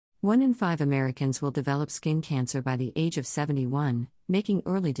1 in 5 Americans will develop skin cancer by the age of 71, making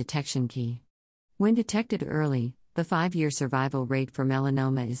early detection key. When detected early, the 5-year survival rate for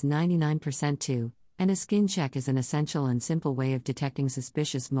melanoma is 99% too, and a skin check is an essential and simple way of detecting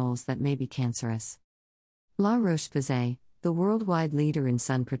suspicious moles that may be cancerous. La Roche-Posay, the worldwide leader in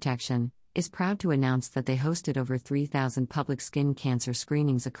sun protection, is proud to announce that they hosted over 3,000 public skin cancer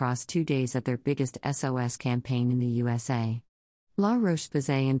screenings across 2 days at their biggest SOS campaign in the USA. La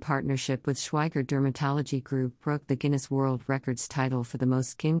Roche-Posay, in partnership with Schweiger Dermatology Group, broke the Guinness World Records title for the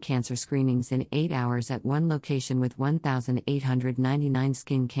most skin cancer screenings in 8 hours at one location with 1,899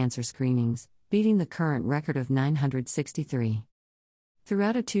 skin cancer screenings, beating the current record of 963.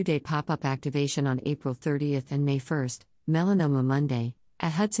 Throughout a 2-day pop-up activation on April 30th and May 1st, Melanoma Monday,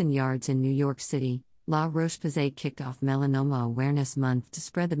 at Hudson Yards in New York City, La Roche-Posay kicked off Melanoma Awareness Month to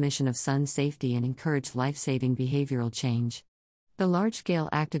spread the mission of sun safety and encourage life-saving behavioral change. The large-scale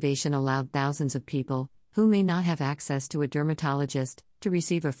activation allowed thousands of people, who may not have access to a dermatologist, to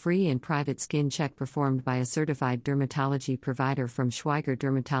receive a free and private skin check performed by a certified dermatology provider from Schweiger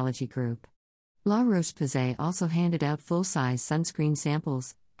Dermatology Group. La Roche-Posay also handed out full-size sunscreen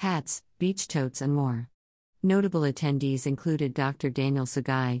samples, hats, beach totes and more. Notable attendees included Dr. Daniel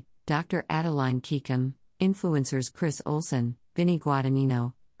Sugai, Dr. Adeline Keekum, influencers Chris Olsen, Vinny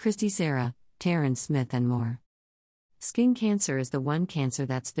Guadagnino, Christy Sarah, Taryn Smith and more. Skin cancer is the one cancer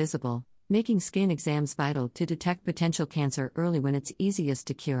that's visible, making skin exams vital to detect potential cancer early when it's easiest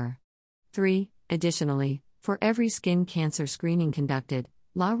to cure. 3. Additionally, for every skin cancer screening conducted,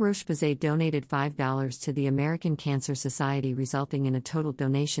 La Roche-Posay donated $5 to the American Cancer Society, resulting in a total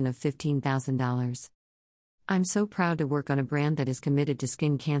donation of $15,000. I'm so proud to work on a brand that is committed to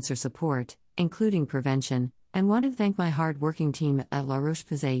skin cancer support, including prevention, and want to thank my hard-working team at La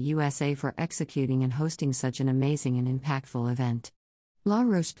Roche-Posay USA for executing and hosting such an amazing and impactful event. La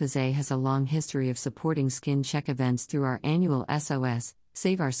Roche-Posay has a long history of supporting skin check events through our annual SOS,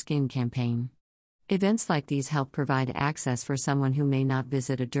 Save Our Skin campaign. Events like these help provide access for someone who may not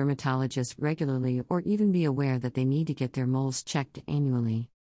visit a dermatologist regularly or even be aware that they need to get their moles checked annually.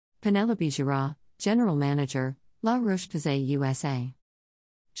 Penelope Girard, General Manager, La Roche-Posay USA.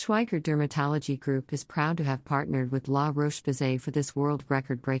 Schweiger Dermatology Group is proud to have partnered with La Roche-Posay for this world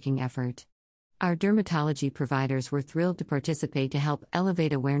record-breaking effort. Our dermatology providers were thrilled to participate to help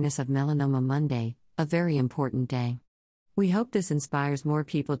elevate awareness of Melanoma Monday, a very important day. We hope this inspires more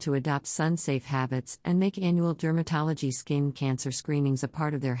people to adopt sun-safe habits and make annual dermatology skin cancer screenings a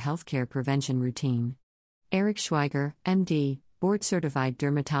part of their healthcare prevention routine. Eric Schweiger, MD, board-certified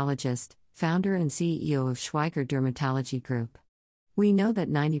dermatologist, founder and CEO of Schweiger Dermatology Group. We know that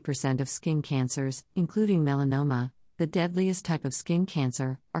 90% of skin cancers, including melanoma, the deadliest type of skin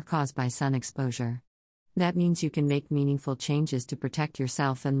cancer, are caused by sun exposure. That means you can make meaningful changes to protect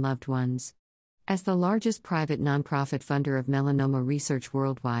yourself and loved ones. As the largest private nonprofit funder of melanoma research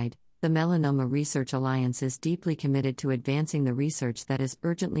worldwide, the Melanoma Research Alliance is deeply committed to advancing the research that is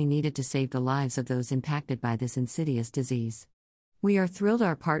urgently needed to save the lives of those impacted by this insidious disease. We are thrilled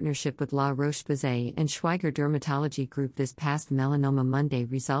our partnership with La Roche-Posay and Schweiger Dermatology Group this past Melanoma Monday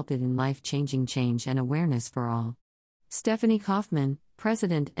resulted in life-changing change and awareness for all. Stephanie Kaufman,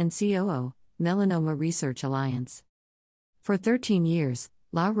 President and COO, Melanoma Research Alliance. For 13 years,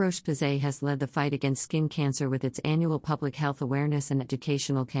 La Roche-Posay has led the fight against skin cancer with its annual public health awareness and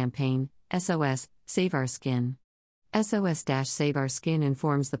educational campaign, SOS, Save Our Skin. SOS-Save Our Skin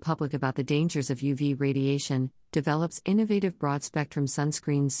informs the public about the dangers of UV radiation, develops innovative broad-spectrum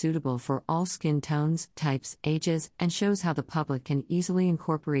sunscreens suitable for all skin tones, types, ages, and shows how the public can easily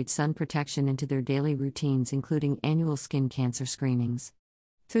incorporate sun protection into their daily routines, including annual skin cancer screenings.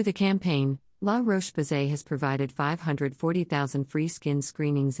 Through the campaign, La Roche-Posay has provided 540,000 free skin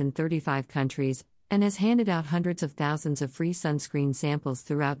screenings in 35 countries, and has handed out hundreds of thousands of free sunscreen samples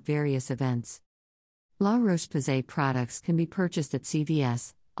throughout various events. La Roche-Posay products can be purchased at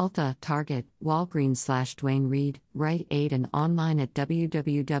CVS, Ulta, Target, Walgreens/Duane Reade, Rite Aid and online at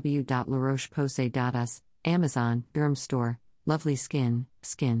www.larocheposay.us, Amazon, Derm Store, Lovely Skin,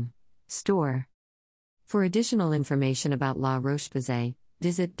 Skin Store. For additional information about La Roche-Posay,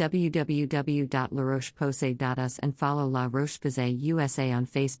 visit www.larocheposay.us and follow La Roche-Posay USA on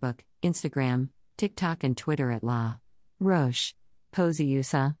Facebook, Instagram, TikTok and Twitter at La Roche-Posay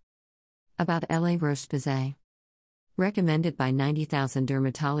USA. About La Roche-Posay. Recommended by 90,000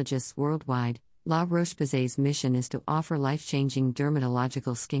 dermatologists worldwide, La Roche-Posay's mission is to offer life-changing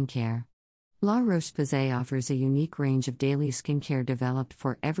dermatological skincare. La Roche-Posay offers a unique range of daily skincare developed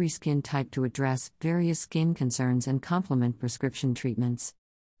for every skin type to address various skin concerns and complement prescription treatments.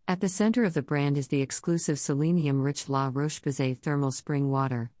 At the center of the brand is the exclusive selenium-rich La Roche-Posay Thermal Spring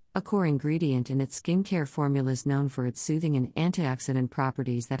Water, a core ingredient in its skincare formulas known for its soothing and antioxidant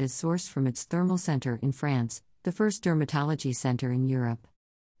properties that is sourced from its thermal center in France, the first dermatology center in Europe.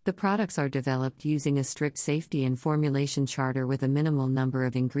 The products are developed using a strict safety and formulation charter with a minimal number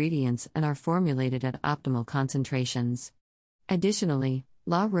of ingredients and are formulated at optimal concentrations. Additionally,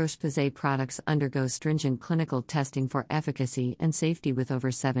 La Roche-Posay products undergo stringent clinical testing for efficacy and safety with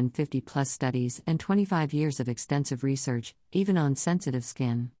over 750+ studies and 25 years of extensive research, even on sensitive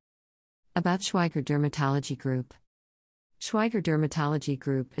skin. About Schweiger Dermatology Group. Schweiger Dermatology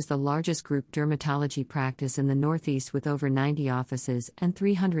Group is the largest group dermatology practice in the Northeast with over 90 offices and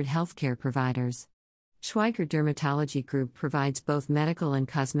 300 healthcare providers. Schweiger Dermatology Group provides both medical and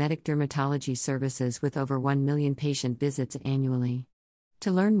cosmetic dermatology services with over 1 million patient visits annually.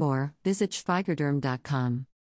 To learn more, visit schweigerderm.com.